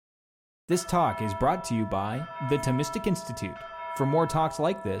This talk is brought to you by the Thomistic Institute. For more talks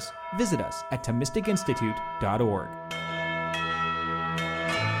like this, visit us at ThomisticInstitute.org.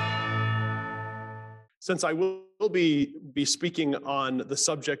 Since I will be speaking on the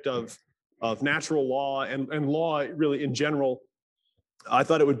subject of natural law and law really in general, I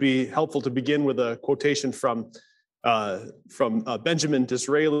thought it would be helpful to begin with a quotation from Benjamin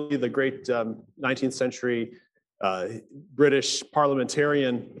Disraeli, the great 19th century British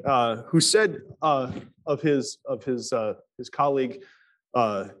parliamentarian, who said of his colleague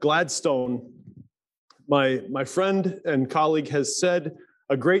Gladstone, my friend and colleague has said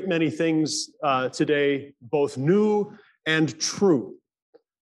a great many things today, both new and true.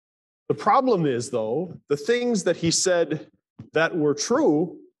 The problem is, though, the things that he said that were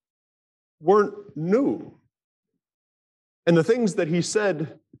true weren't new. And the things that he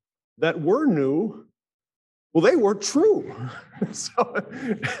said that were new, well, they were true. So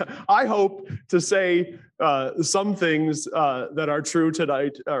I hope to say some things that are true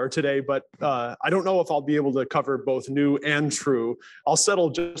tonight or today, but I don't know if I'll be able to cover both new and true. I'll settle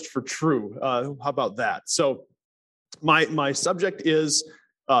just for true. How about that? So my subject is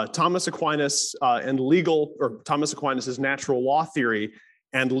Thomas Aquinas and Thomas Aquinas' natural law theory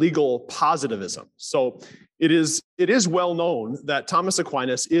and legal positivism. So it is well known that Thomas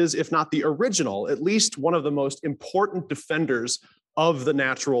Aquinas is, if not the original, at least one of the most important defenders of the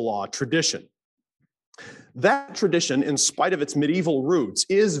natural law tradition. That tradition, in spite of its medieval roots,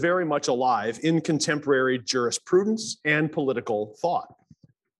 is very much alive in contemporary jurisprudence and political thought.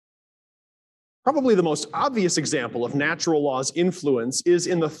 Probably the most obvious example of natural law's influence is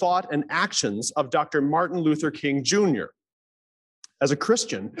in the thought and actions of Dr. Martin Luther King Jr. As a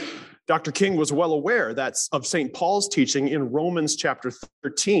Christian, Dr. King was well aware of St. Paul's teaching in Romans chapter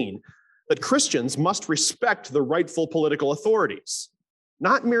 13 that Christians must respect the rightful political authorities,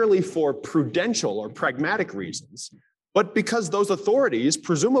 not merely for prudential or pragmatic reasons, but because those authorities,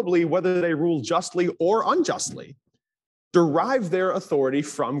 presumably whether they rule justly or unjustly, derive their authority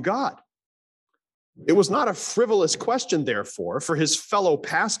from God. It was not a frivolous question, therefore, for his fellow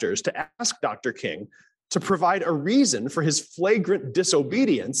pastors to ask Dr. King to provide a reason for his flagrant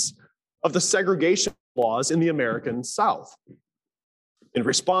disobedience of the segregation laws in the American South. In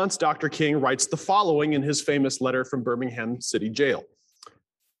response, Dr. King writes the following in his famous letter from Birmingham City Jail.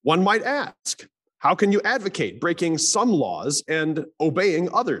 One might ask, how can you advocate breaking some laws and obeying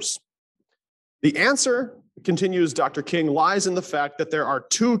others? The answer, continues Dr. King, lies in the fact that there are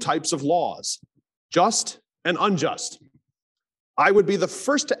two types of laws, just and unjust. I would be the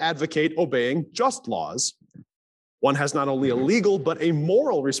first to advocate obeying just laws. One has not only a legal, but a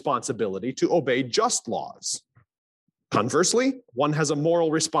moral responsibility to obey just laws. Conversely, one has a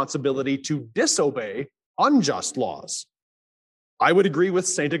moral responsibility to disobey unjust laws. I would agree with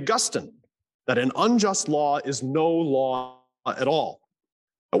St. Augustine that an unjust law is no law at all.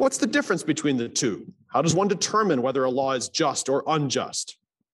 But what's the difference between the two? How does one determine whether a law is just or unjust?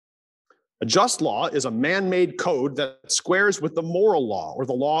 A just law is a man-made code that squares with the moral law or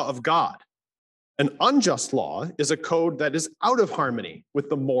the law of God. An unjust law is a code that is out of harmony with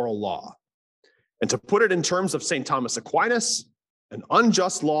the moral law. And to put it in terms of St. Thomas Aquinas, an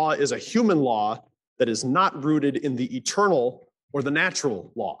unjust law is a human law that is not rooted in the eternal or the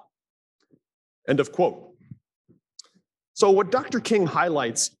natural law. End of quote. So what Dr. King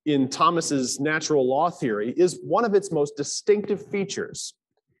highlights in Thomas's natural law theory is one of its most distinctive features.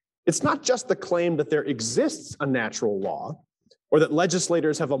 It's not just the claim that there exists a natural law or that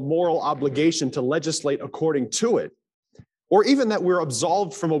legislators have a moral obligation to legislate according to it, or even that we're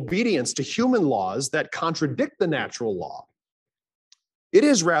absolved from obedience to human laws that contradict the natural law. It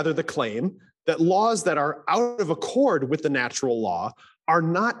is rather the claim that laws that are out of accord with the natural law are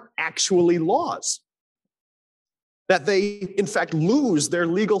not actually laws, that they, in fact, lose their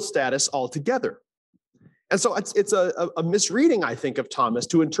legal status altogether. And so it's a misreading, I think, of Thomas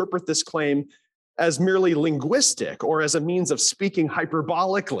to interpret this claim as merely linguistic or as a means of speaking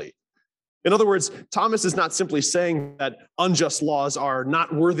hyperbolically. In other words, Thomas is not simply saying that unjust laws are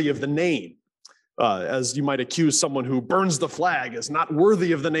not worthy of the name, as you might accuse someone who burns the flag as not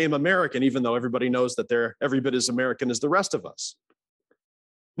worthy of the name American, even though everybody knows that they're every bit as American as the rest of us.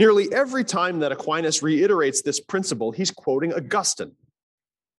 Nearly every time that Aquinas reiterates this principle, he's quoting Augustine,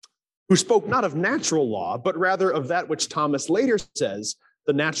 who spoke not of natural law, but rather of that which Thomas later says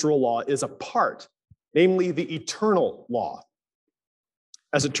the natural law is a part, namely the eternal law.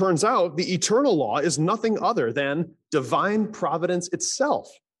 As it turns out, the eternal law is nothing other than divine providence itself,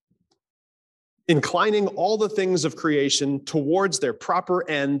 inclining all the things of creation towards their proper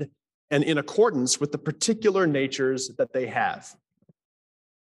end and in accordance with the particular natures that they have.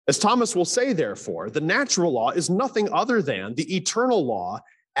 As Thomas will say, therefore, the natural law is nothing other than the eternal law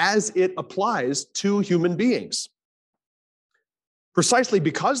as it applies to human beings. Precisely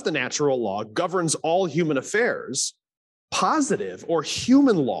because the natural law governs all human affairs, positive or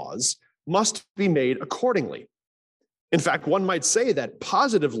human laws must be made accordingly. In fact, one might say that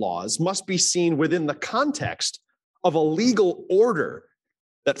positive laws must be seen within the context of a legal order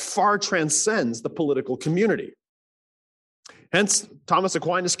that far transcends the political community. Hence, Thomas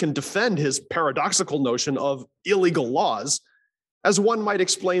Aquinas can defend his paradoxical notion of illegal laws as one might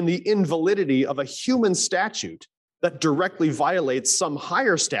explain the invalidity of a human statute that directly violates some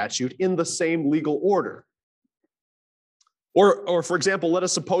higher statute in the same legal order. Or for example, let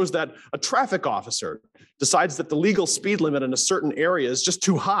us suppose that a traffic officer decides that the legal speed limit in a certain area is just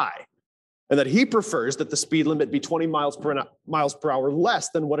too high, and that he prefers that the speed limit be 20 miles per hour less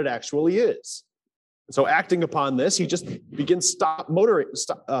than what it actually is. So acting upon this, he just begins stopping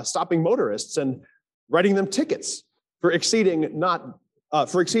motorists and writing them tickets for exceeding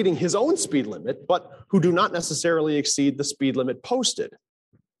his own speed limit, but who do not necessarily exceed the speed limit posted.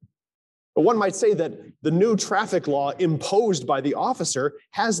 But one might say that the new traffic law imposed by the officer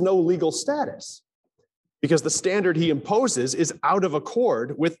has no legal status because the standard he imposes is out of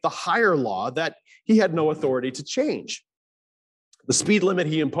accord with the higher law that he had no authority to change. The speed limit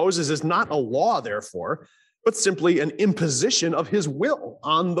he imposes is not a law, therefore, but simply an imposition of his will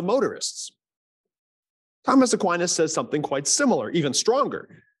on the motorists. Thomas Aquinas says something quite similar, even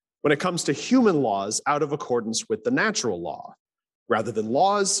stronger, when it comes to human laws out of accordance with the natural law. Rather than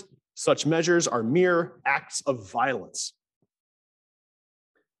laws, such measures are mere acts of violence.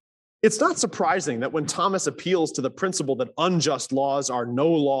 It's not surprising that when Thomas appeals to the principle that unjust laws are no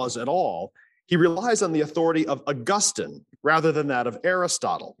laws at all, he relies on the authority of Augustine rather than that of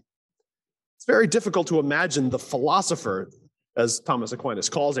Aristotle. It's very difficult to imagine the philosopher, as Thomas Aquinas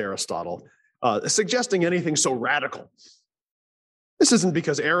calls Aristotle, suggesting anything so radical. This isn't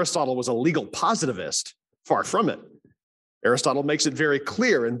because Aristotle was a legal positivist, far from it. Aristotle makes it very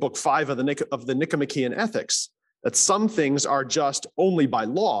clear in Book 5 of the Nicomachean Ethics that some things are just only by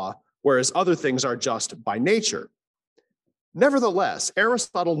law, whereas other things are just by nature. Nevertheless,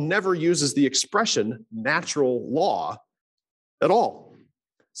 Aristotle never uses the expression natural law at all,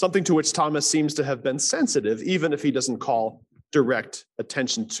 something to which Thomas seems to have been sensitive, even if he doesn't call direct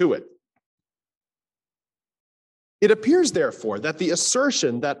attention to it. It appears, therefore, that the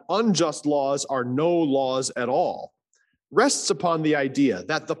assertion that unjust laws are no laws at all rests upon the idea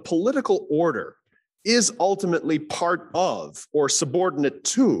that the political order is ultimately part of or subordinate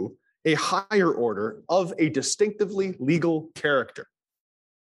to a higher order of a distinctively legal character.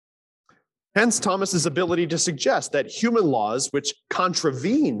 Hence, Thomas's ability to suggest that human laws which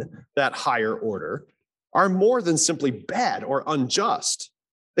contravene that higher order are more than simply bad or unjust.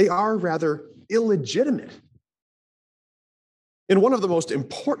 They are rather illegitimate. In one of the most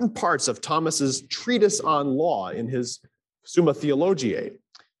important parts of Thomas's treatise on law in his Summa Theologiae,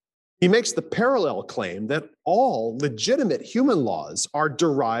 he makes the parallel claim that all legitimate human laws are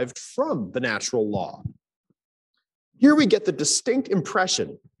derived from the natural law. Here we get the distinct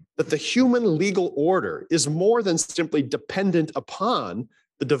impression that the human legal order is more than simply dependent upon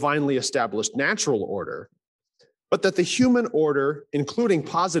the divinely established natural order, but that the human order, including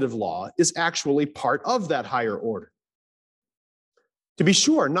positive law, is actually part of that higher order. To be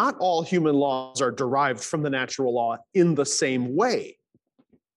sure, not all human laws are derived from the natural law in the same way.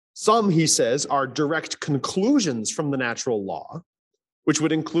 Some, he says, are direct conclusions from the natural law, which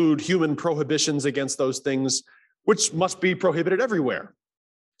would include human prohibitions against those things which must be prohibited everywhere,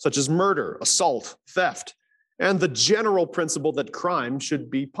 such as murder, assault, theft, and the general principle that crime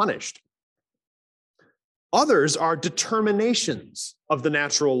should be punished. Others are determinations of the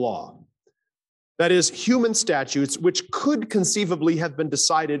natural law. That is, human statutes which could conceivably have been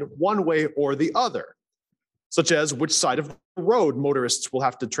decided one way or the other, such as which side of the road motorists will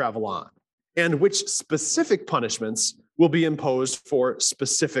have to travel on, and which specific punishments will be imposed for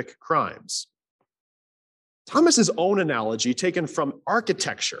specific crimes. Thomas's own analogy, taken from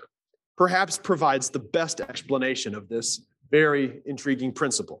architecture, perhaps provides the best explanation of this very intriguing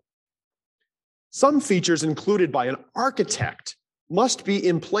principle. Some features included by an architect must be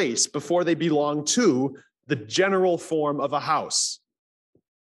in place before they belong to the general form of a house.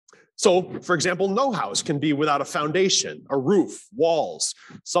 So, for example, no house can be without a foundation, a roof, walls,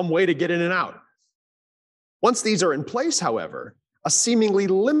 some way to get in and out. Once these are in place, however, a seemingly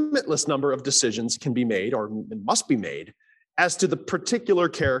limitless number of decisions can be made, or must be made, as to the particular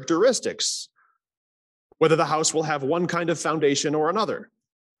characteristics, whether the house will have one kind of foundation or another,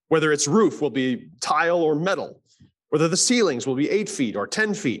 whether its roof will be tile or metal, whether the ceilings will be 8 feet or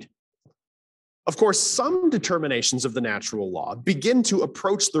 10 feet. Of course, some determinations of the natural law begin to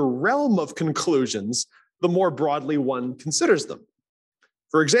approach the realm of conclusions the more broadly one considers them.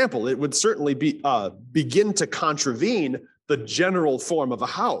 For example, it would certainly begin to contravene the general form of a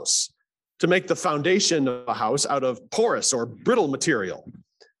house, to make the foundation of a house out of porous or brittle material,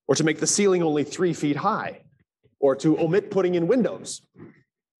 or to make the ceiling only 3 feet high, or to omit putting in windows.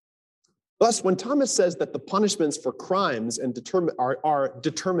 Thus, when Thomas says that the punishments for crimes are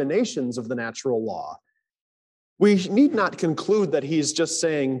determinations of the natural law, we need not conclude that he's just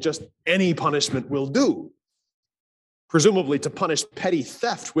saying just any punishment will do. Presumably, to punish petty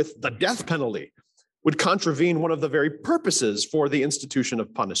theft with the death penalty would contravene one of the very purposes for the institution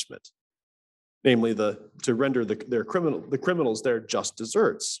of punishment, namely to render the criminals their just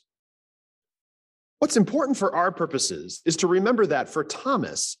deserts. What's important for our purposes is to remember that for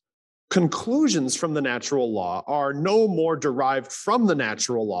Thomas, conclusions from the natural law are no more derived from the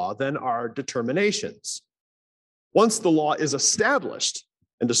natural law than are determinations. Once the law is established,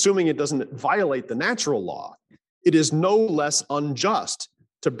 and assuming it doesn't violate the natural law, it is no less unjust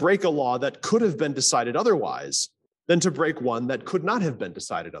to break a law that could have been decided otherwise than to break one that could not have been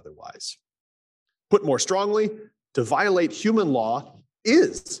decided otherwise. Put more strongly, to violate human law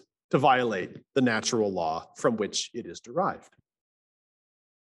is to violate the natural law from which it is derived.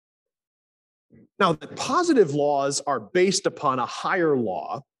 Now, that positive laws are based upon a higher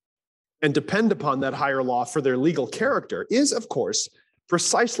law and depend upon that higher law for their legal character is, of course,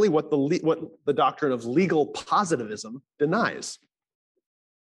 precisely what the doctrine of legal positivism denies.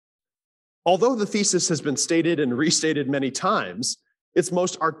 Although the thesis has been stated and restated many times, its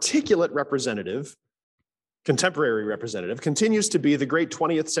most articulate contemporary representative, continues to be the great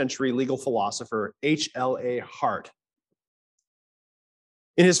 20th century legal philosopher H.L.A. Hart.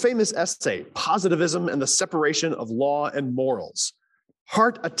 In his famous essay, Positivism and the Separation of Law and Morals,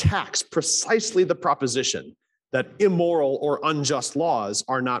 Hart attacks precisely the proposition that immoral or unjust laws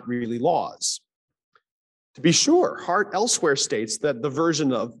are not really laws. To be sure, Hart nowhere states the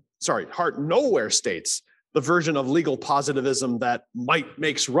version of legal positivism that might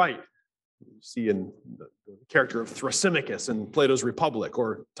makes right. You see in the character of Thrasymachus in Plato's Republic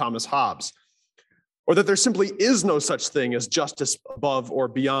or Thomas Hobbes, or that there simply is no such thing as justice above or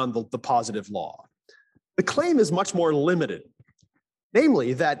beyond the positive law. The claim is much more limited,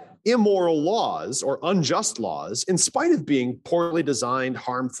 namely that immoral laws or unjust laws, in spite of being poorly designed,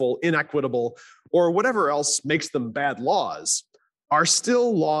 harmful, inequitable, or whatever else makes them bad laws, are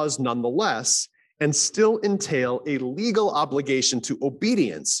still laws nonetheless and still entail a legal obligation to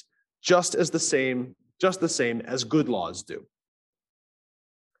obedience just the same as good laws do.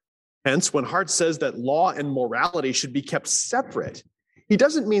 Hence, when Hart says that law and morality should be kept separate, he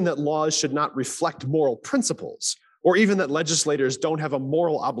doesn't mean that laws should not reflect moral principles, or even that legislators don't have a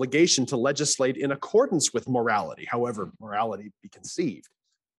moral obligation to legislate in accordance with morality, however morality be conceived.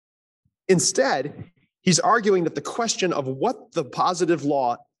 Instead, he's arguing that the question of what the positive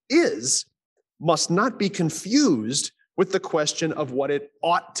law is must not be confused with the question of what it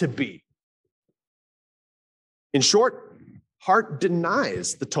ought to be. In short, Hart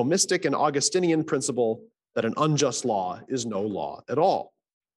denies the Thomistic and Augustinian principle that an unjust law is no law at all.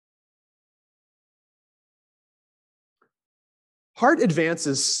 Hart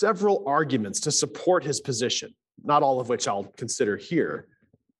advances several arguments to support his position, not all of which I'll consider here,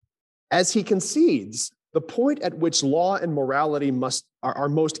 as he concedes the point at which law and morality are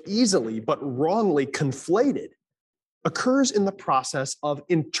most easily but wrongly conflated occurs in the process of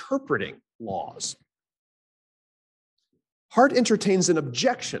interpreting laws. Hart entertains an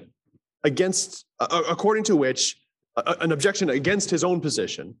objection against his own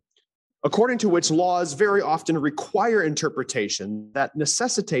position, according to which laws very often require interpretation that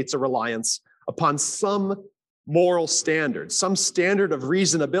necessitates a reliance upon some moral standard, some standard of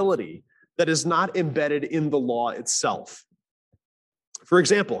reasonability that is not embedded in the law itself. For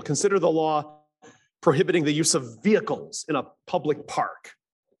example, consider the law prohibiting the use of vehicles in a public park.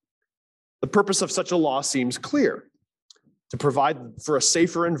 The purpose of such a law seems clear: to provide for a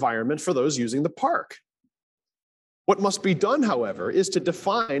safer environment for those using the park. What must be done, however, is to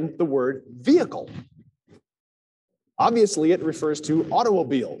define the word vehicle. Obviously, it refers to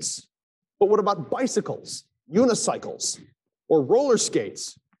automobiles, but what about bicycles, unicycles, or roller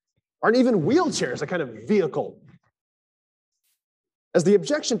skates? Aren't even wheelchairs a kind of vehicle? As the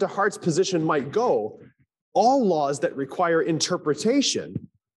objection to Hart's position might go, all laws that require interpretation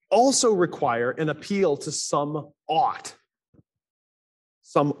also require an appeal to some ought.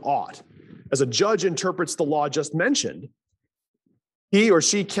 Some ought. As a judge interprets the law just mentioned, He or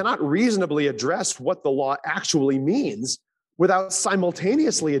she cannot reasonably address what the law actually means without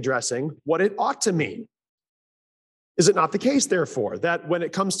simultaneously addressing what it ought to mean. Is it not the case, therefore, that when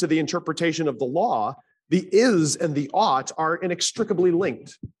it comes to the interpretation of the law, the is and the ought are inextricably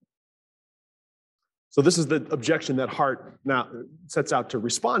linked? So this is the objection that Hart now sets out to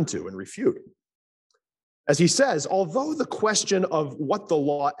respond to and refute. As he says, although the question of what the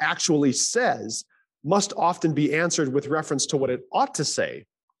law actually says must often be answered with reference to what it ought to say,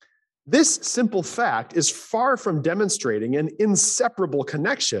 this simple fact is far from demonstrating an inseparable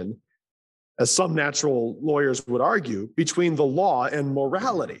connection, as some natural lawyers would argue, between the law and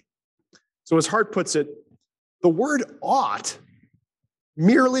morality. So as Hart puts it, the word ought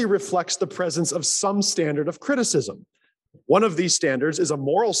merely reflects the presence of some standard of criticism. One of these standards is a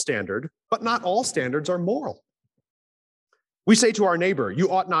moral standard, but not all standards are moral. We say to our neighbor,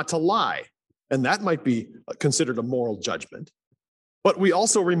 "You ought not to lie," and that might be considered a moral judgment. But we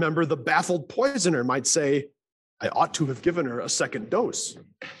also remember the baffled poisoner might say, "I ought to have given her a second dose."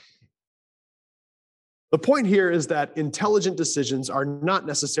 The point here is that intelligent decisions are not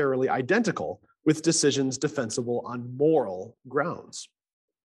necessarily identical with decisions defensible on moral grounds.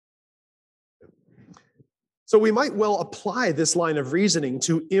 So we might well apply this line of reasoning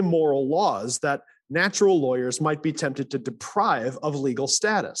to immoral laws that natural lawyers might be tempted to deprive of legal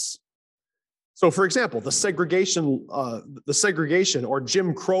status. So, for example, the segregation or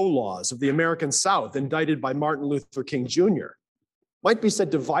Jim Crow laws of the American South, indicted by Martin Luther King Jr., might be said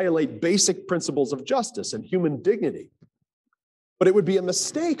to violate basic principles of justice and human dignity. But it would be a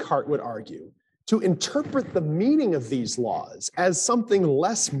mistake, Hart would argue, to interpret the meaning of these laws as something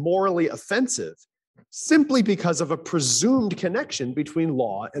less morally offensive simply because of a presumed connection between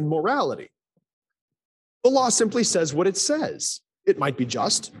law and morality. The law simply says what it says. It might be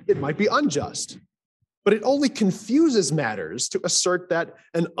just, it might be unjust, but it only confuses matters to assert that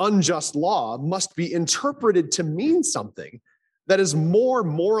an unjust law must be interpreted to mean something that is more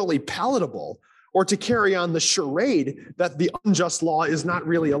morally palatable, or to carry on the charade that the unjust law is not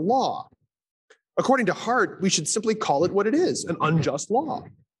really a law. According to Hart, we should simply call it what it is, an unjust law.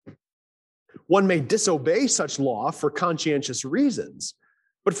 One may disobey such law for conscientious reasons,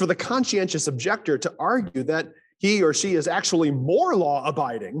 but for the conscientious objector to argue that he or she is actually more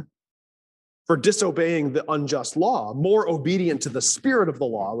law-abiding for disobeying the unjust law, more obedient to the spirit of the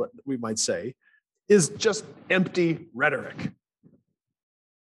law, we might say, is just empty rhetoric.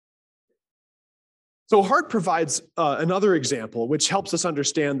 So Hart provides another example which helps us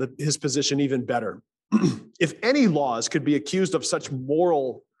understand his position even better. If any laws could be accused of such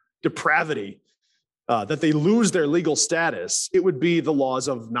moral depravity that they lose their legal status, it would be the laws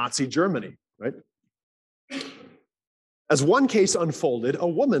of Nazi Germany, right? As one case unfolded, a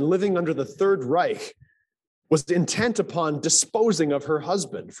woman living under the Third Reich was intent upon disposing of her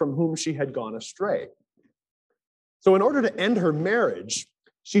husband from whom she had gone astray. So in order to end her marriage,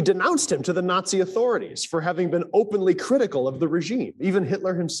 she denounced him to the Nazi authorities for having been openly critical of the regime, even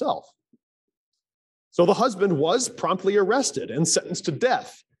Hitler himself. So the husband was promptly arrested and sentenced to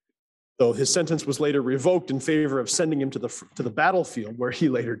death, though his sentence was later revoked in favor of sending him to the battlefield, where he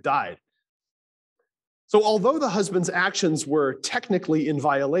later died. So although the husband's actions were technically in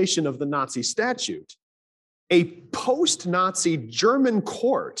violation of the Nazi statute, a post-Nazi German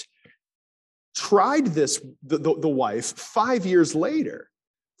court tried the wife 5 years later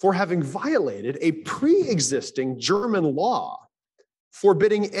for having violated a pre-existing German law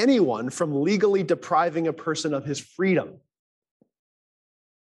forbidding anyone from legally depriving a person of his freedom.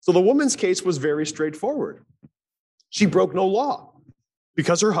 So the woman's case was very straightforward. She broke no law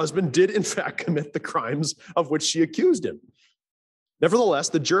because her husband did in fact commit the crimes of which she accused him. Nevertheless,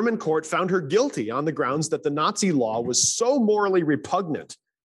 the German court found her guilty on the grounds that the Nazi law was so morally repugnant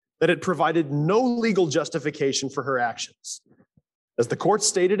that it provided no legal justification for her actions. As the court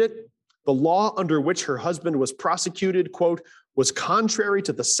stated it, the law under which her husband was prosecuted, quote, was contrary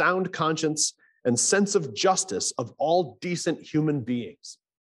to the sound conscience and sense of justice of all decent human beings.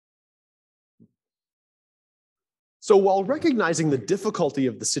 So while recognizing the difficulty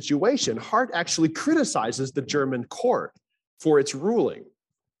of the situation, Hart actually criticizes the German court for its ruling.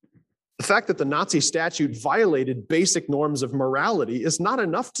 The fact that the Nazi statute violated basic norms of morality is not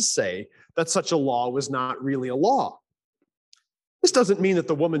enough to say that such a law was not really a law. This doesn't mean that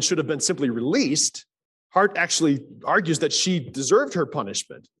the woman should have been simply released. Hart actually argues that she deserved her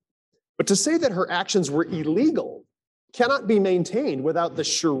punishment. But to say that her actions were illegal cannot be maintained without the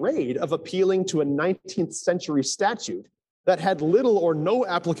charade of appealing to a 19th century statute that had little or no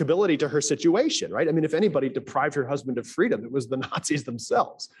applicability to her situation, right? I mean, if anybody deprived her husband of freedom, it was the Nazis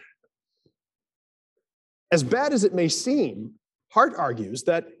themselves. As bad as it may seem, Hart argues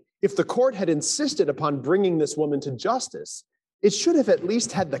that if the court had insisted upon bringing this woman to justice, it should have at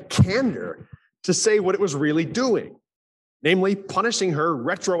least had the candor to say what it was really doing, namely punishing her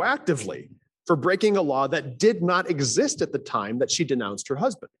retroactively for breaking a law that did not exist at the time that she denounced her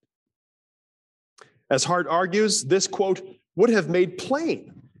husband. As Hart argues, this, quote, would have made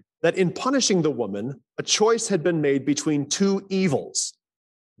plain that in punishing the woman, a choice had been made between two evils,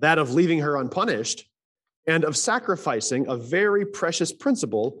 that of leaving her unpunished and of sacrificing a very precious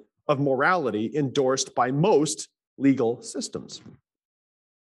principle of morality endorsed by most legal systems.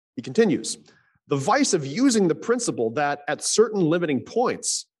 He continues, the vice of using the principle that at certain limiting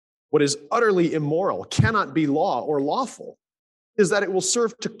points, what is utterly immoral cannot be law or lawful is that it will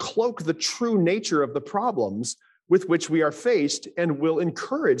serve to cloak the true nature of the problems with which we are faced and will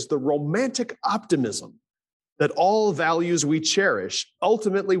encourage the romantic optimism that all values we cherish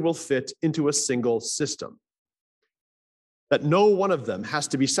ultimately will fit into a single system, that no one of them has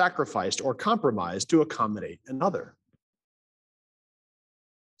to be sacrificed or compromised to accommodate another.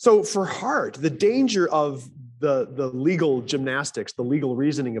 So for Hart, the danger of the legal gymnastics, the legal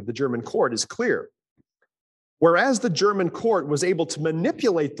reasoning of the German court is clear. Whereas the German court was able to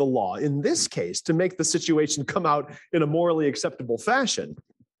manipulate the law in this case to make the situation come out in a morally acceptable fashion,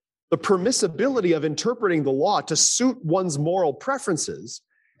 the permissibility of interpreting the law to suit one's moral preferences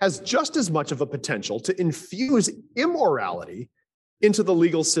has just as much of a potential to infuse immorality into the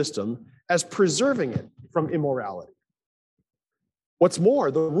legal system as preserving it from immorality. What's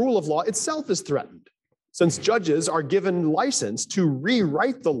more, the rule of law itself is threatened, since judges are given license to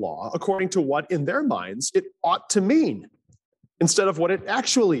rewrite the law according to what, in their minds, it ought to mean, instead of what it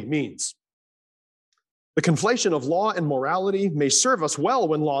actually means. The conflation of law and morality may serve us well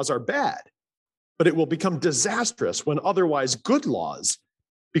when laws are bad, but it will become disastrous when otherwise good laws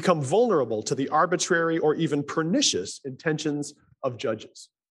become vulnerable to the arbitrary or even pernicious intentions of judges.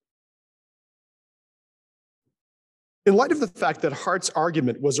 In light of the fact that Hart's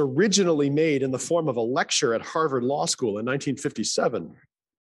argument was originally made in the form of a lecture at Harvard Law School in 1957,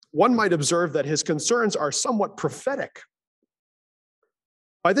 one might observe that his concerns are somewhat prophetic.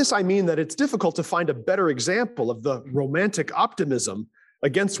 By this, I mean that it's difficult to find a better example of the romantic optimism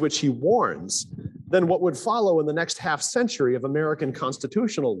against which he warns than what would follow in the next half century of American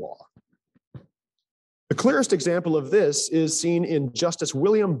constitutional law. The clearest example of this is seen in Justice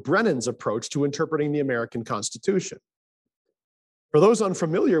William Brennan's approach to interpreting the American Constitution. For those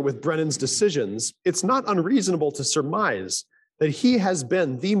unfamiliar with Brennan's decisions, it's not unreasonable to surmise that he has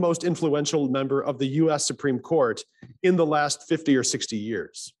been the most influential member of the US Supreme Court in the last 50 or 60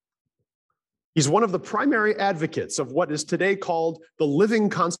 years. He's one of the primary advocates of what is today called the living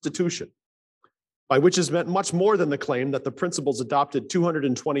Constitution, by which is meant much more than the claim that the principles adopted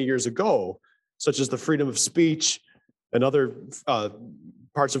 220 years ago, such as the freedom of speech and other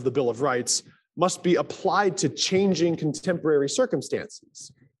parts of the Bill of Rights, must be applied to changing contemporary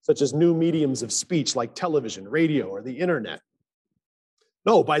circumstances, such as new mediums of speech like television, radio, or the internet.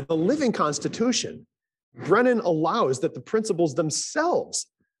 No, by the living Constitution, Brennan allows that the principles themselves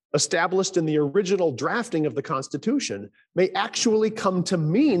established in the original drafting of the Constitution may actually come to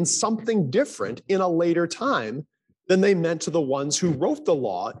mean something different in a later time than they meant to the ones who wrote the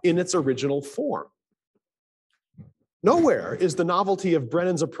law in its original form. Nowhere is the novelty of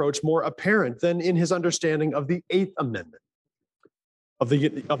Brennan's approach more apparent than in his understanding of the Eighth Amendment of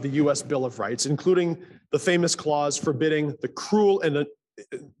the US Bill of Rights, including the famous clause forbidding cruel and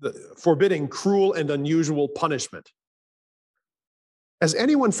unusual punishment. As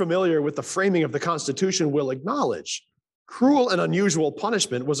anyone familiar with the framing of the Constitution will acknowledge, cruel and unusual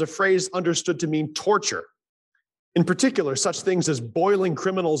punishment was a phrase understood to mean torture. In particular, such things as boiling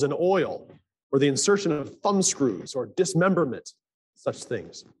criminals in oil, or the insertion of thumb screws or dismemberment, such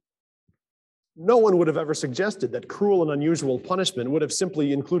things. No one would have ever suggested that cruel and unusual punishment would have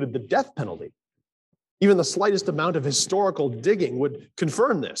simply included the death penalty. Even the slightest amount of historical digging would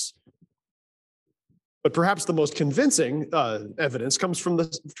confirm this. But perhaps the most convincing evidence comes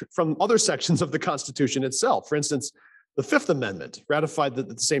from other sections of the Constitution itself. For instance, the Fifth Amendment, ratified at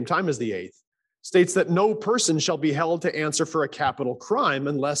the same time as the Eighth, states that no person shall be held to answer for a capital crime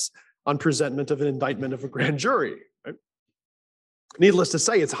unless on presentment of an indictment of a grand jury. Right? Needless to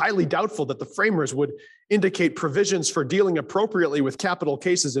say, it's highly doubtful that the framers would indicate provisions for dealing appropriately with capital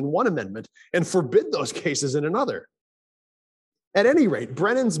cases in one amendment and forbid those cases in another. At any rate,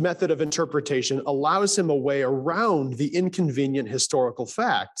 Brennan's method of interpretation allows him a way around the inconvenient historical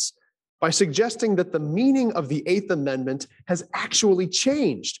facts by suggesting that the meaning of the Eighth Amendment has actually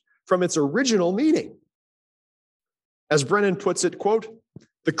changed from its original meaning. As Brennan puts it, quote,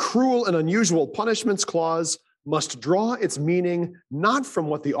 "The cruel and unusual punishments clause must draw its meaning not from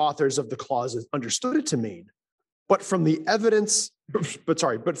what the authors of the clauses understood it to mean, but from the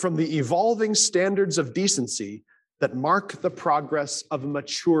evolving standards of decency that mark the progress of a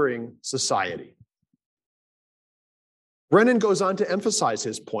maturing society. Brennan goes on to emphasize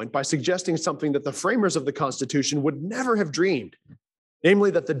his point by suggesting something that the framers of the Constitution would never have dreamed,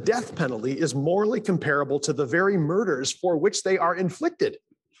 namely that the death penalty is morally comparable to the very murders for which they are inflicted.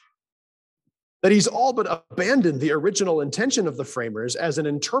 That he's all but abandoned the original intention of the framers as an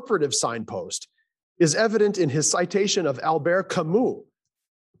interpretive signpost is evident in his citation of Albert Camus,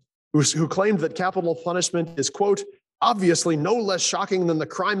 who claimed that capital punishment is, quote, obviously no less shocking than the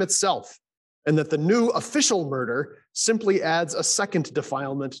crime itself, and that the new official murder simply adds a second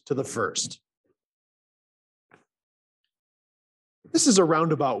defilement to the first. This is a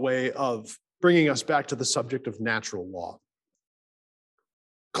roundabout way of bringing us back to the subject of natural law.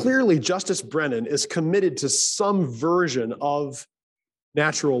 Clearly, Justice Brennan is committed to some version of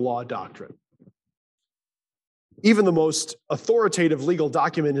natural law doctrine. Even the most authoritative legal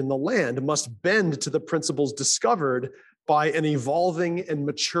document in the land must bend to the principles discovered by an evolving and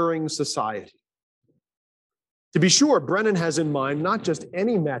maturing society. To be sure, Brennan has in mind not just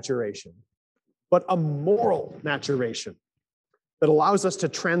any maturation, but a moral maturation that allows us to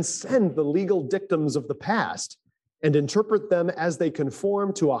transcend the legal dictums of the past and interpret them as they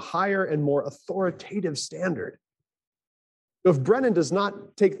conform to a higher and more authoritative standard. If Brennan does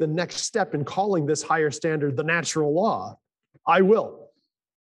not take the next step in calling this higher standard the natural law, I will.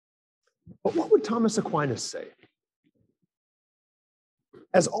 But what would Thomas Aquinas say?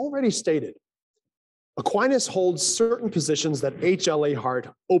 As already stated, Aquinas holds certain positions that H.L.A. Hart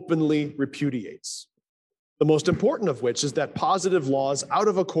openly repudiates. The most important of which is that positive laws out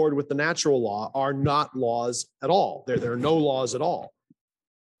of accord with the natural law are not laws at all. There are no laws at all.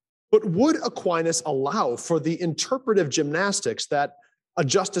 But would Aquinas allow for the interpretive gymnastics that a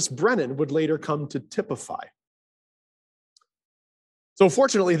Justice Brennan would later come to typify? So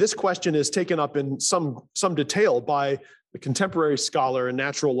fortunately, this question is taken up in some detail by the contemporary scholar and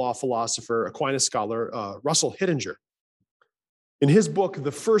natural law philosopher, Aquinas scholar, Russell Hittinger. In his book,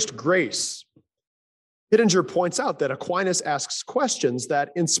 The First Grace, Hittinger points out that Aquinas asks questions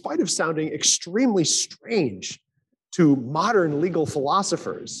that, in spite of sounding extremely strange to modern legal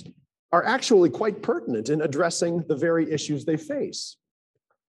philosophers, are actually quite pertinent in addressing the very issues they face.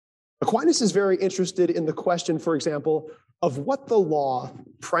 Aquinas is very interested in the question, for example, of what the law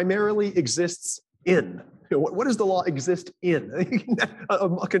primarily exists in. What does the law exist in?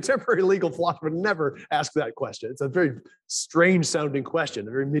 A contemporary legal philosopher would never ask that question. It's a very strange sounding question,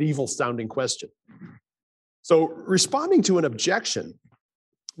 a very medieval sounding question. So responding to an objection,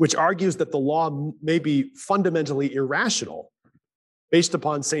 which argues that the law may be fundamentally irrational, based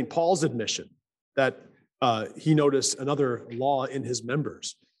upon St. Paul's admission that he noticed another law in his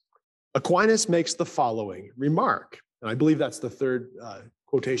members, Aquinas makes the following remark, and I believe that's the third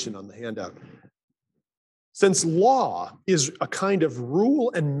quotation on the handout. Since law is a kind of rule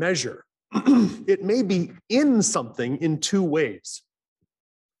and measure, it may be in something in two ways.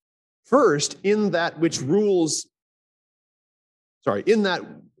 First, in that which rules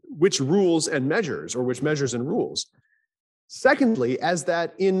and measures, or which measures and rules. Secondly, as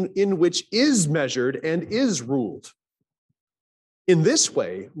that in which is measured and is ruled. In this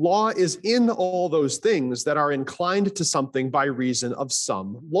way, law is in all those things that are inclined to something by reason of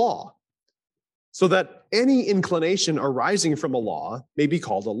some law, so that any inclination arising from a law may be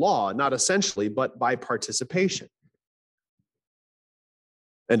called a law, not essentially, but by participation.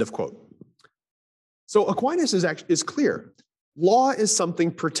 End of quote. So Aquinas is clear. Law is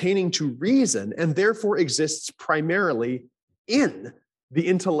something pertaining to reason and therefore exists primarily in the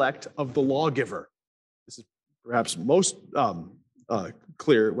intellect of the lawgiver. This is perhaps most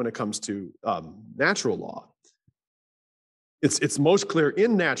clear when it comes to natural law. It's most clear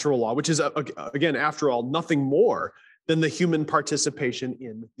in natural law, which is, again, after all, nothing more than the human participation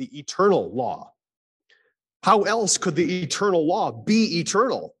in the eternal law. How else could the eternal law be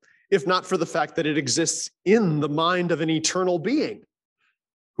eternal, if not for the fact that it exists in the mind of an eternal being,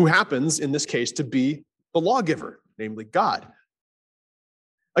 who happens, in this case, to be the lawgiver, namely God?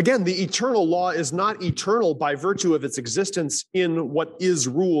 Again, the eternal law is not eternal by virtue of its existence in what is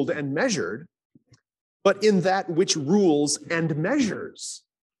ruled and measured, but in that which rules and measures.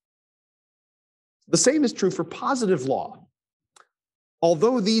 The same is true for positive law.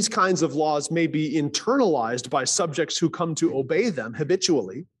 Although these kinds of laws may be internalized by subjects who come to obey them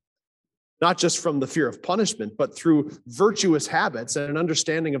habitually, not just from the fear of punishment, but through virtuous habits and an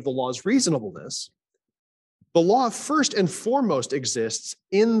understanding of the law's reasonableness, the law first and foremost exists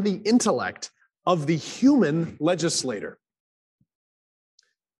in the intellect of the human legislator.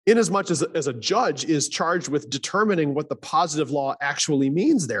 Inasmuch as a judge is charged with determining what the positive law actually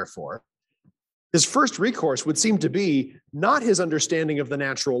means, therefore, his first recourse would seem to be not his understanding of the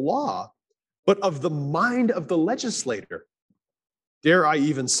natural law, but of the mind of the legislator. Dare I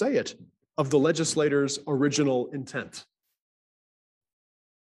even say it, of the legislator's original intent.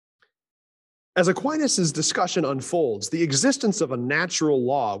 As Aquinas' discussion unfolds, the existence of a natural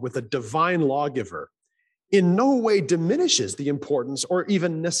law with a divine lawgiver in no way diminishes the importance or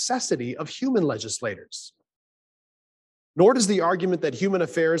even necessity of human legislators. Nor does the argument that human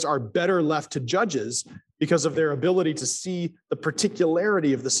affairs are better left to judges because of their ability to see the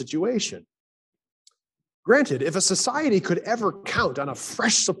particularity of the situation. Granted, if a society could ever count on a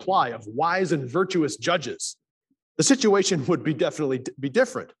fresh supply of wise and virtuous judges, the situation would definitely be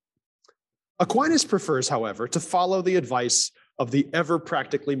different. Aquinas prefers, however, to follow the advice of the ever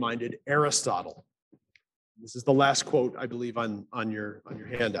practically minded Aristotle. This is the last quote, I believe, on your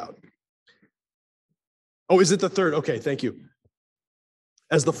handout. Oh, is it the third? Okay, thank you.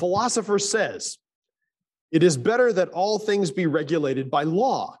 As the philosopher says, it is better that all things be regulated by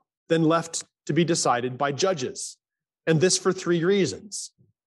law than left to be decided by judges. And this for three reasons.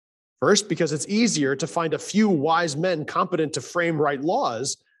 First, because it's easier to find a few wise men competent to frame right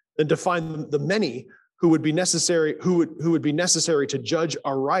laws than to find the many who would be necessary to judge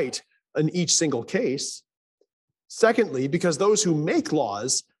aright in each single case. Secondly, because those who make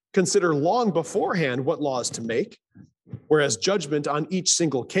laws consider long beforehand what laws to make, whereas judgment on each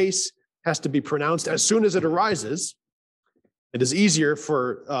single case has to be pronounced as soon as it arises. It is easier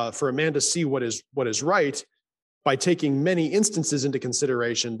for a man to see what is right by taking many instances into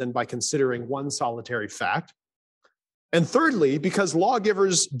consideration than by considering one solitary fact. And thirdly, because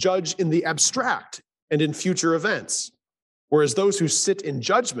lawgivers judge in the abstract and in future events, whereas those who sit in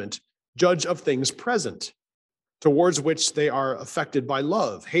judgment judge of things present, towards which they are affected by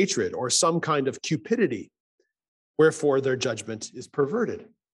love, hatred, or some kind of cupidity, wherefore their judgment is perverted.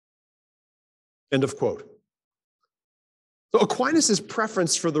 End of quote. So Aquinas'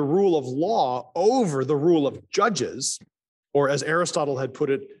 preference for the rule of law over the rule of judges, or as Aristotle had put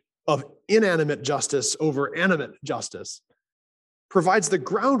it, of inanimate justice over animate justice, provides the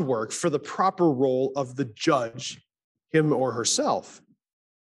groundwork for the proper role of the judge, him or herself.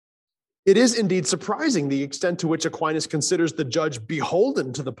 It is indeed surprising the extent to which Aquinas considers the judge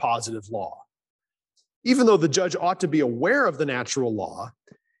beholden to the positive law. Even though the judge ought to be aware of the natural law,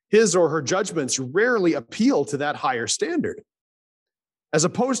 his or her judgments rarely appeal to that higher standard, as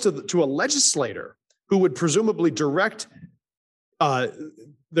opposed to a legislator who would presumably direct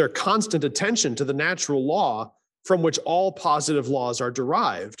their constant attention to the natural law from which all positive laws are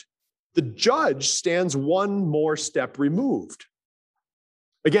derived. The judge stands one more step removed.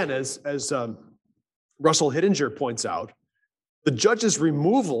 Again, as Russell Hittinger points out, the judge's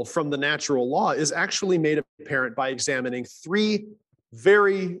removal from the natural law is actually made apparent by examining three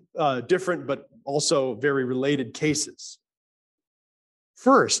very different but also very related cases.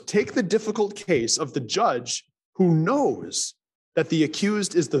 First, take the difficult case of the judge who knows that the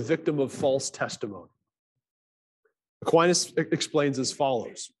accused is the victim of false testimony. Aquinas explains as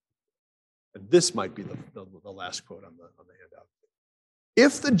follows, and this might be the last quote on the handout.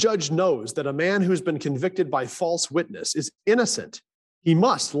 If the judge knows that a man who's been convicted by false witness is innocent, he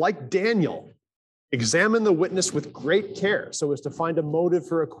must, like Daniel, examine the witness with great care so as to find a motive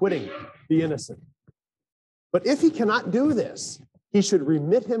for acquitting the innocent. But if he cannot do this, he should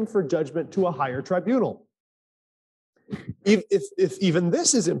remit him for judgment to a higher tribunal. If even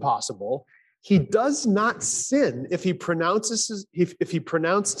this is impossible, he does not sin if he pronounces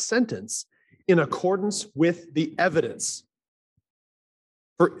sentence in accordance with the evidence.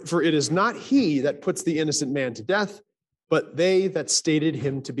 For it is not he that puts the innocent man to death, but they that stated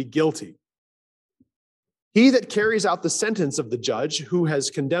him to be guilty. He that carries out the sentence of the judge who has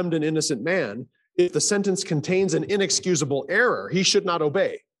condemned an innocent man, if the sentence contains an inexcusable error, he should not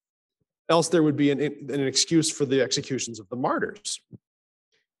obey. Else there would be an excuse for the executions of the martyrs.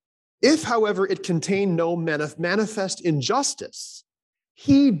 If, however, it contain no manifest injustice,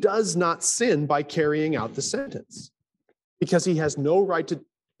 he does not sin by carrying out the sentence, because he has no right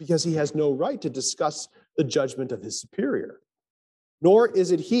to discuss the judgment of his superior. Nor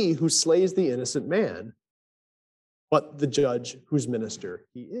is it he who slays the innocent man, but the judge whose minister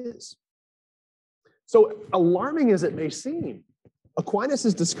he is. So alarming as it may seem,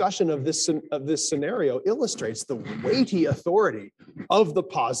 Aquinas' discussion of this scenario illustrates the weighty authority of the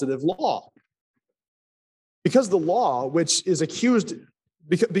positive law. Because the law which the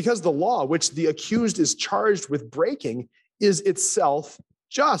accused is charged with breaking is itself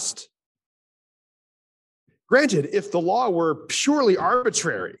just. Granted, if the law were purely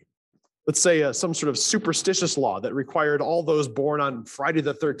arbitrary, let's say some sort of superstitious law that required all those born on Friday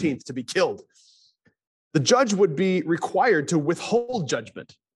the 13th to be killed, the judge would be required to withhold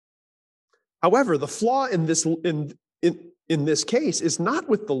judgment. However, the flaw in this case is not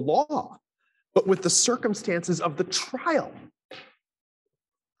with the law, but with the circumstances of the trial.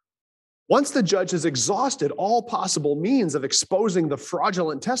 Once the judge has exhausted all possible means of exposing the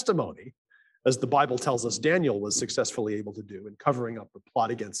fraudulent testimony, as the Bible tells us Daniel was successfully able to do in covering up the plot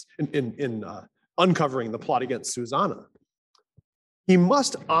against, uncovering the plot against Susanna, he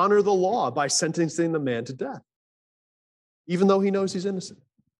must honor the law by sentencing the man to death, even though he knows he's innocent.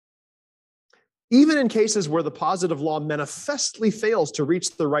 Even in cases where the positive law manifestly fails to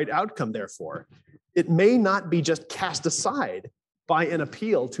reach the right outcome, therefore, it may not be just cast aside by an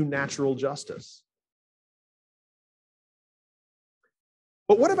appeal to natural justice.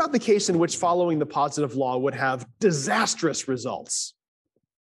 But what about the case in which following the positive law would have disastrous results?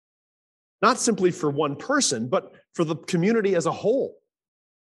 Not simply for one person, but for the community as a whole.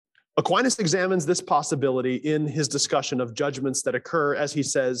 Aquinas examines this possibility in his discussion of judgments that occur, as he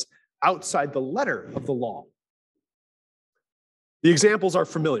says, outside the letter of the law. The examples are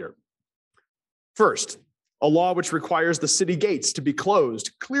familiar. First, a law which requires the city gates to be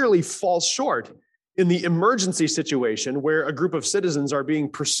closed clearly falls short in the emergency situation where a group of citizens are being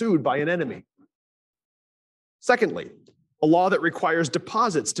pursued by an enemy. Secondly, a law that requires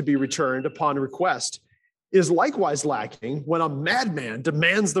deposits to be returned upon request is likewise lacking when a madman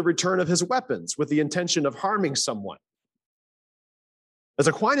demands the return of his weapons with the intention of harming someone. As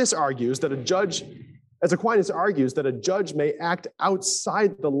Aquinas argues that a judge may act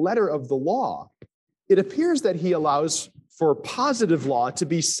outside the letter of the law, it appears that he allows for positive law to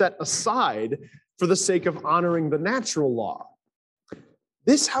be set aside for the sake of honoring the natural law.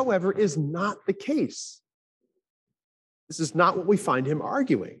 This, however, is not the case. This is not what we find him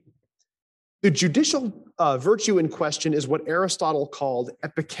arguing. The judicial virtue in question is what Aristotle called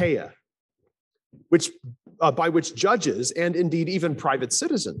epikeia, by which judges, and indeed even private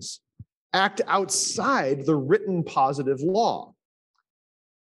citizens, act outside the written positive law.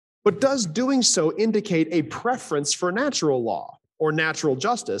 But does doing so indicate a preference for natural law or natural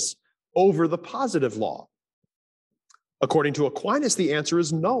justice over the positive law? According to Aquinas, the answer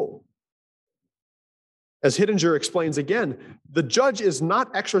is no. As Hittinger explains again, the judge is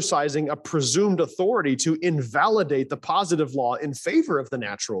not exercising a presumed authority to invalidate the positive law in favor of the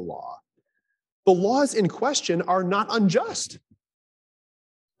natural law. The laws in question are not unjust.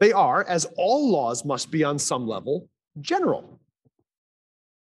 They are, as all laws must be on some level, general.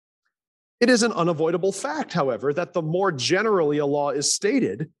 It is an unavoidable fact, however, that the more generally a law is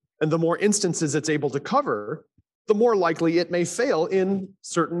stated and the more instances it's able to cover, the more likely it may fail in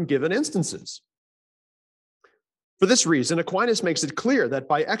certain given instances. For this reason, Aquinas makes it clear that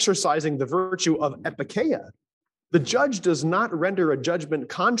by exercising the virtue of epikeia, the judge does not render a judgment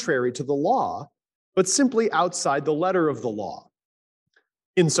contrary to the law, but simply outside the letter of the law.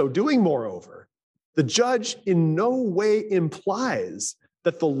 In so doing, moreover, the judge in no way implies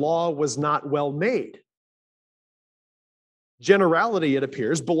that the law was not well made. Generality, it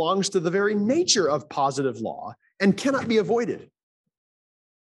appears, belongs to the very nature of positive law and cannot be avoided.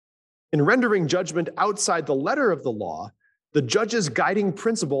 In rendering judgment outside the letter of the law, the judge's guiding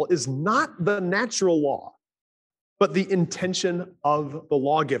principle is not the natural law, but the intention of the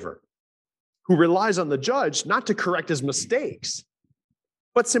lawgiver, who relies on the judge not to correct his mistakes,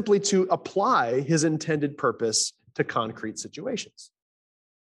 but simply to apply his intended purpose to concrete situations.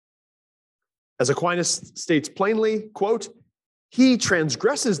 As Aquinas states plainly, quote, "He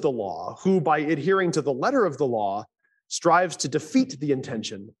transgresses the law who, by adhering to the letter of the law, strives to defeat the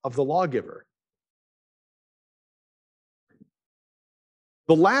intention of the lawgiver."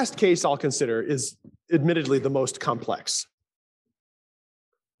 The last case I'll consider is admittedly the most complex.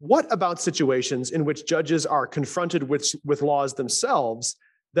 What about situations in which judges are confronted with laws themselves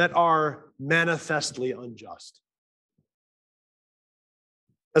that are manifestly unjust?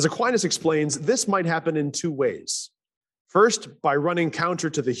 As Aquinas explains, this might happen in two ways. First, by running counter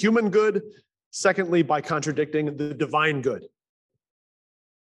to the human good. Secondly, by contradicting the divine good.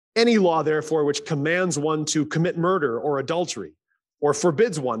 Any law, therefore, which commands one to commit murder or adultery, or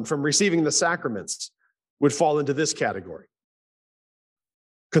forbids one from receiving the sacraments, would fall into this category.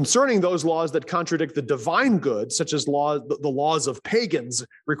 Concerning those laws that contradict the divine good, such as the laws of pagans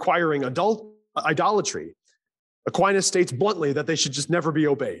requiring idolatry, Aquinas states bluntly that they should just never be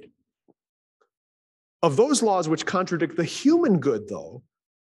obeyed. Of those laws which contradict the human good, though,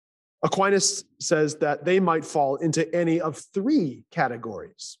 Aquinas says that they might fall into any of three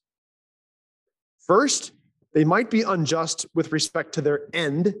categories. First, They might be unjust with respect to their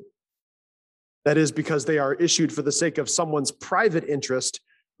end, that is, because they are issued for the sake of someone's private interest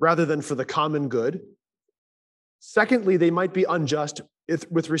rather than for the common good. Secondly, they might be unjust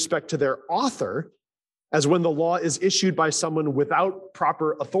with respect to their author, as when the law is issued by someone without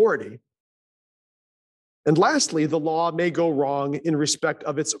proper authority. And lastly, the law may go wrong in respect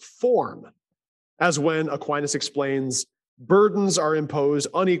of its form, as when, Aquinas explains, burdens are imposed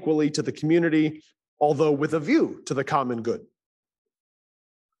unequally to the community, although with a view to the common good.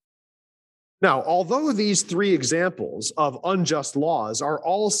 Now, although these three examples of unjust laws are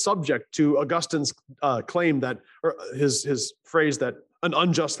all subject to Augustine's claim that, or his phrase that an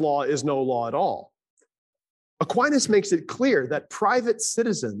unjust law is no law at all, Aquinas makes it clear that private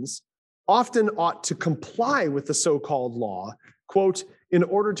citizens often ought to comply with the so-called law, quote, in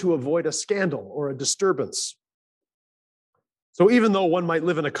order to avoid a scandal or a disturbance. So even though one might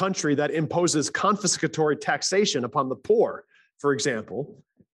live in a country that imposes confiscatory taxation upon the poor, for example,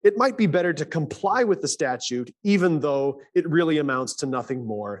 it might be better to comply with the statute, even though it really amounts to nothing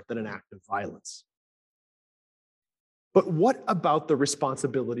more than an act of violence. But what about the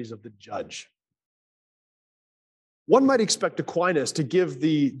responsibilities of the judge? One might expect Aquinas to give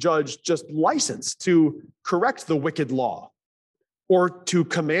the judge just license to correct the wicked law, or to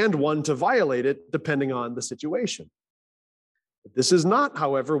command one to violate it, depending on the situation. But this is not,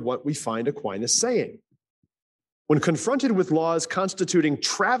 however, what we find Aquinas saying. When confronted with laws constituting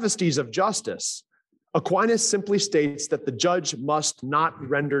travesties of justice, Aquinas simply states that the judge must not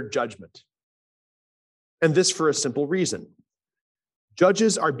render judgment. And this for a simple reason.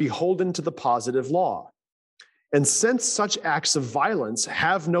 Judges are beholden to the positive law. And since such acts of violence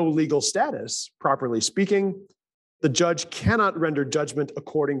have no legal status, properly speaking, the judge cannot render judgment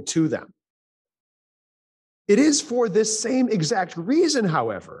according to them. It is for this same exact reason,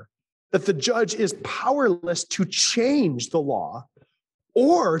 however, that the judge is powerless to change the law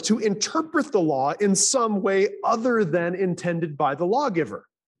or to interpret the law in some way other than intended by the lawgiver.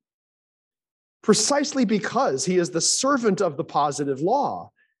 Precisely because he is the servant of the positive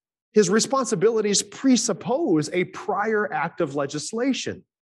law, his responsibilities presuppose a prior act of legislation,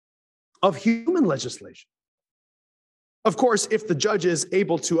 of human legislation. Of course, if the judge is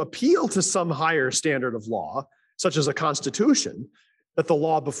able to appeal to some higher standard of law, such as a constitution, that the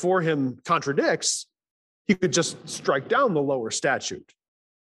law before him contradicts, he could just strike down the lower statute.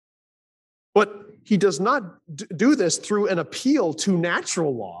 But he does not do this through an appeal to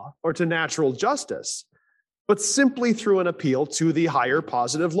natural law or to natural justice, but simply through an appeal to the higher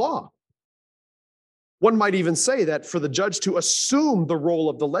positive law. One might even say that for the judge to assume the role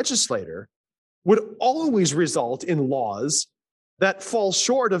of the legislator would always result in laws that fall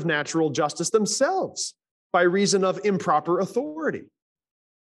short of natural justice themselves by reason of improper authority.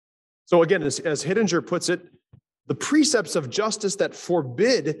 So again, as Hittinger puts it, the precepts of justice that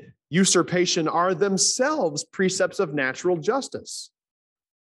forbid usurpation are themselves precepts of natural justice.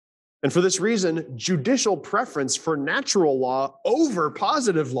 And for this reason, judicial preference for natural law over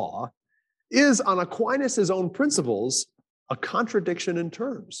positive law is, on Aquinas' own principles, a contradiction in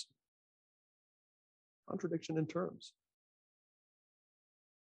terms. Contradiction in terms.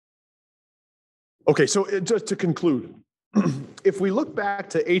 Okay, so just to conclude, if we look back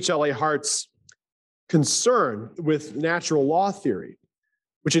to H.L.A. Hart's concern with natural law theory,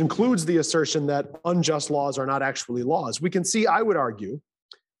 which includes the assertion that unjust laws are not actually laws, we can see, I would argue,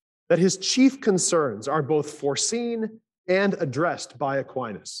 that his chief concerns are both foreseen and addressed by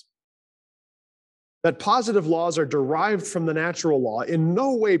Aquinas. That positive laws are derived from the natural law in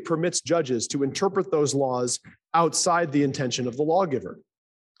no way permits judges to interpret those laws outside the intention of the lawgiver.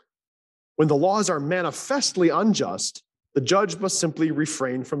 When the laws are manifestly unjust, the judge must simply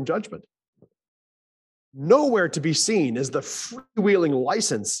refrain from judgment. Nowhere to be seen is the freewheeling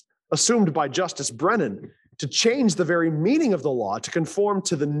license assumed by Justice Brennan to change the very meaning of the law to conform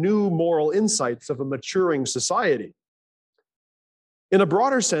to the new moral insights of a maturing society. In a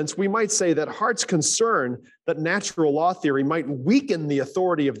broader sense, we might say that Hart's concern that natural law theory might weaken the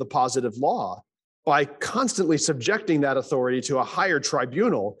authority of the positive law by constantly subjecting that authority to a higher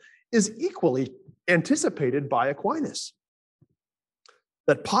tribunal is equally anticipated by Aquinas.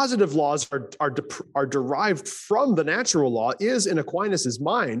 That positive laws are derived from the natural law is, in Aquinas'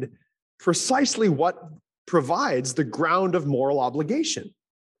 mind, precisely what provides the ground of moral obligation.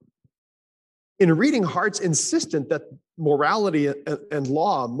 In reading Hart's insistence that morality and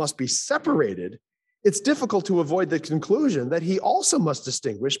law must be separated, it's difficult to avoid the conclusion that he also must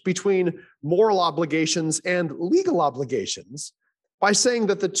distinguish between moral obligations and legal obligations by saying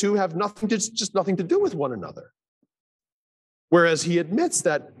that the two have nothing to do with one another. Whereas he admits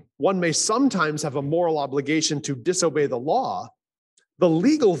that one may sometimes have a moral obligation to disobey the law, the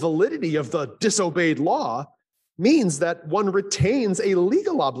legal validity of the disobeyed law means that one retains a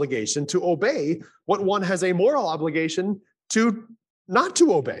legal obligation to obey what one has a moral obligation to not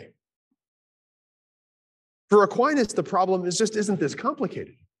to obey. For Aquinas, the problem isn't this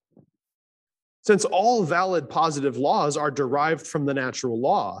complicated. Since all valid positive laws are derived from the natural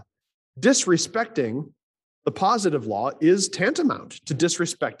law, disrespecting the positive law is tantamount to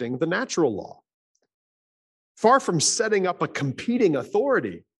disrespecting the natural law. Far from setting up a competing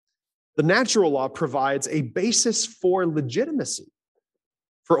authority, the natural law provides a basis for legitimacy,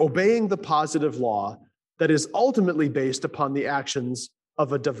 for obeying the positive law that is ultimately based upon the actions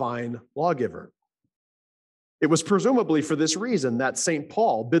of a divine lawgiver. It was presumably for this reason that St.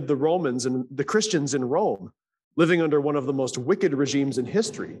 Paul bid the Romans and the Christians in Rome, living under one of the most wicked regimes in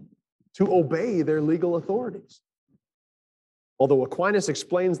history, to obey their legal authorities. Although Aquinas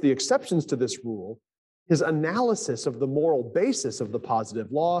explains the exceptions to this rule, his analysis of the moral basis of the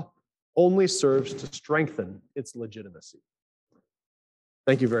positive law only serves to strengthen its legitimacy.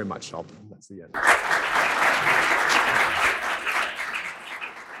 Thank you very much. That's the end.